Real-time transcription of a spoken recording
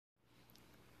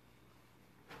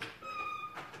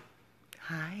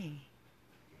Hi.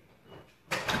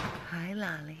 Hi,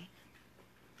 Lolly.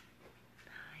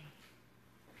 Hi.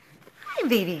 Hi,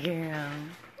 baby girl.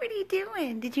 What are you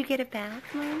doing? Did you get a bath,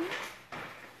 Mommy?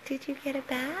 Did you get a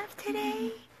bath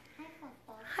today?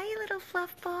 Hi, little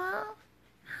fluff ball.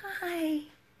 Hi.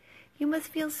 You must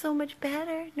feel so much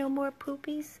better. No more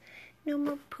poopies. No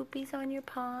more poopies on your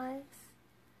paws.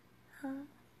 Huh?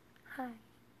 Hi.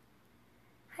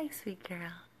 Hi, sweet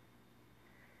girl.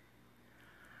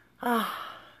 Oh,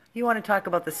 you want to talk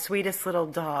about the sweetest little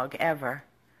dog ever.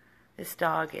 This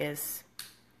dog is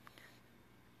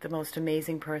the most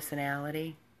amazing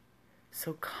personality.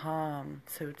 So calm,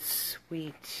 so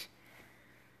sweet.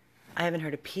 I haven't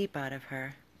heard a peep out of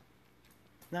her.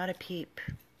 Not a peep.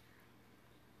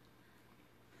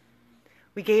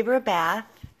 We gave her a bath.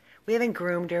 We haven't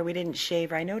groomed her. We didn't shave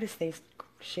her. I noticed they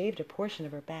shaved a portion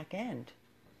of her back end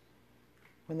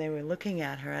when they were looking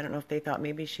at her. I don't know if they thought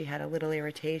maybe she had a little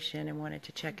irritation and wanted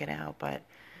to check it out, but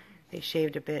they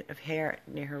shaved a bit of hair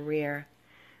near her rear.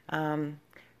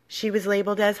 She was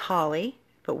labeled as Holly,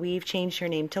 but we've changed her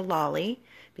name to Lolly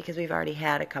because we've already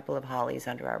had a couple of Hollies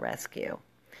under our rescue.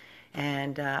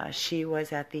 And she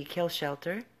was at the kill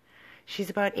shelter. She's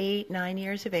about 8-9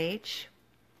 years of age.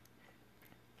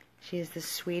 She is the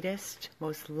sweetest,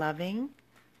 most loving.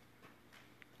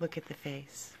 Look at the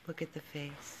face. Look at the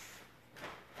face.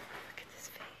 Look at this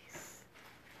face.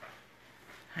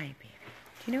 Hi, baby.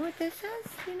 Do you know what this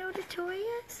is? Do you know what a toy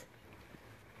is?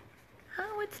 Huh?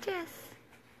 What's this?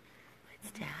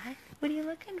 What's that? What are you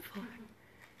looking for?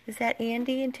 Is that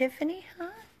Andy and Tiffany? Huh?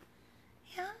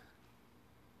 Yeah?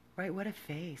 Right, what a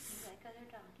face. You like other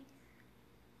doggies?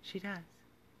 She does.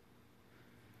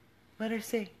 Let her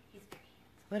see. He's very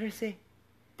handsome. Let her see.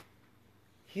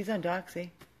 He's on Doxy.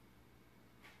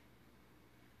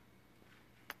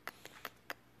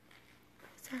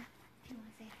 What's that? Do you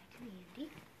want to say hi to Andy?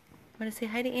 Want to say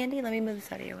hi to Andy? Let me move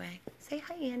this out of your way. Say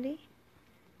hi, Andy.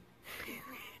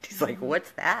 She's like,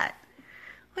 what's that?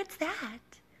 What's that?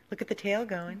 Look at the tail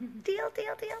going. Deal,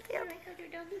 deal, deal, deal. You like other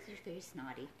doggies? They're very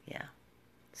snotty. Yeah.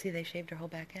 See, they shaved her whole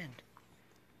back end.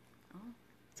 Oh.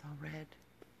 It's all red.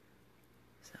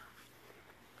 So,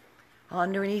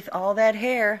 underneath all that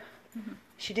hair,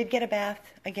 she did get a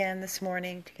bath again this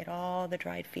morning to get all the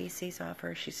dried feces off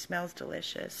her. She smells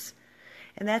delicious.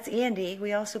 And that's Andy.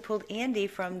 We also pulled Andy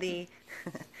from the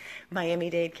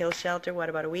Miami-Dade kill shelter,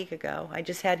 about a week ago. I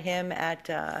just had him at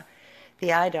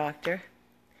the eye doctor.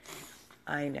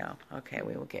 I know. Okay,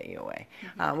 we will get you away.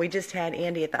 We just had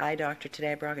Andy at the eye doctor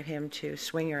today. I brought him to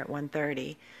Swinger at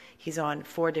 1:30. He's on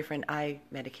 4 different eye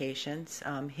medications.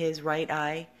 His right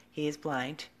eye, he is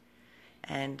blind,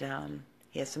 and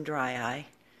he has some dry eye.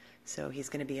 So he's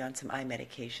going to be on some eye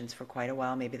medications for quite a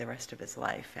while, maybe the rest of his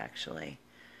life, actually.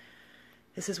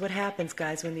 This is what happens,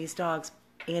 guys, when these dogs...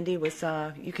 Andy was,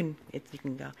 you can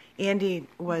go. Andy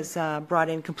was brought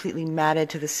in completely matted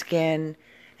to the skin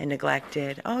and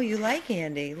neglected. Oh, you like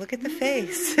Andy. Look at the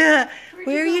face. Where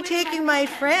are you taking my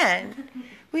friend?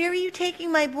 Where are you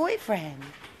taking my boyfriend?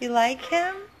 You like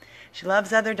him? She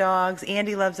loves other dogs.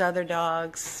 Andy loves other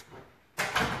dogs.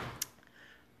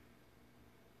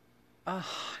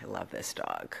 Oh, I love this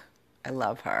dog. I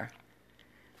love her.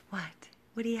 What?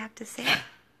 What do you have to say?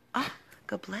 Oh,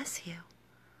 God bless you.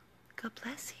 God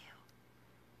bless you.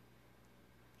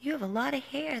 You have a lot of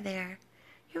hair there.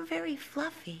 You're very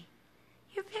fluffy.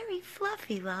 You're very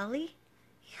fluffy, Lolly.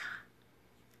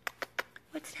 Yeah.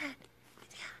 What's that?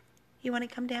 Yeah. You want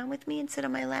to come down with me and sit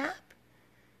on my lap?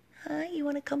 Huh? You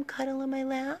want to come cuddle on my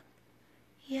lap?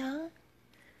 Yeah?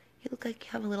 You look like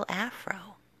you have a little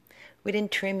afro. We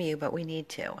didn't trim you, but we need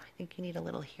to. I think you need a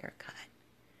little haircut.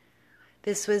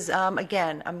 This was,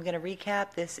 again, I'm going to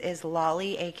recap. This is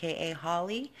Lolly, a.k.a.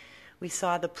 Holly. We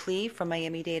saw the plea from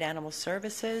Miami-Dade Animal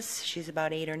Services. She's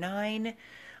about 8 or 9.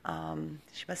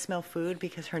 She must smell food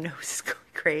because her nose is going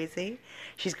crazy.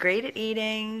 She's great at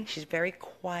eating. She's very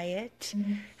quiet.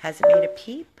 Hasn't made a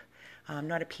peep.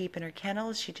 Not a peep in her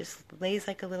kennels. She just lays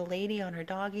like a little lady on her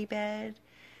doggy bed.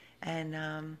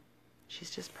 And she's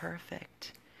just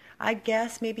perfect. I'd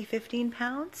guess maybe 15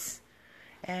 pounds.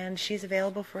 And she's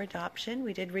available for adoption.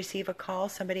 We did receive a call,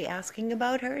 somebody asking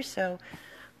about her, so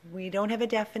we don't have a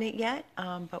definite yet,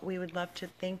 but we would love to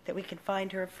think that we can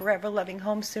find her a forever loving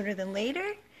home sooner than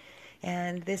later.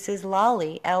 And this is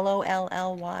Lolly,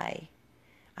 Lolly.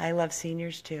 I love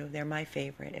seniors too. They're my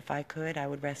favorite. If I could, I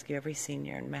would rescue every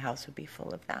senior and my house would be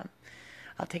full of them.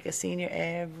 I'll take a senior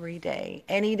every day,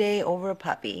 any day over a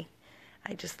puppy.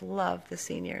 I just love the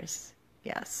seniors.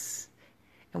 Yes.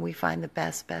 And we find the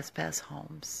best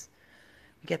homes.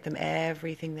 We get them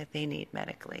everything that they need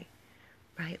medically.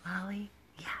 Right, Lolly?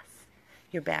 Yes.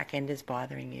 Your back end is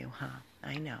bothering you, huh?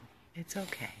 I know. It's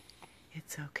okay.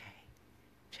 It's okay.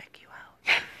 Check you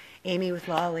out. Amy with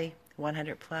Lolly,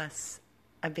 100 plus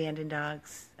abandoned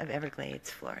dogs of Everglades,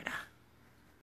 Florida.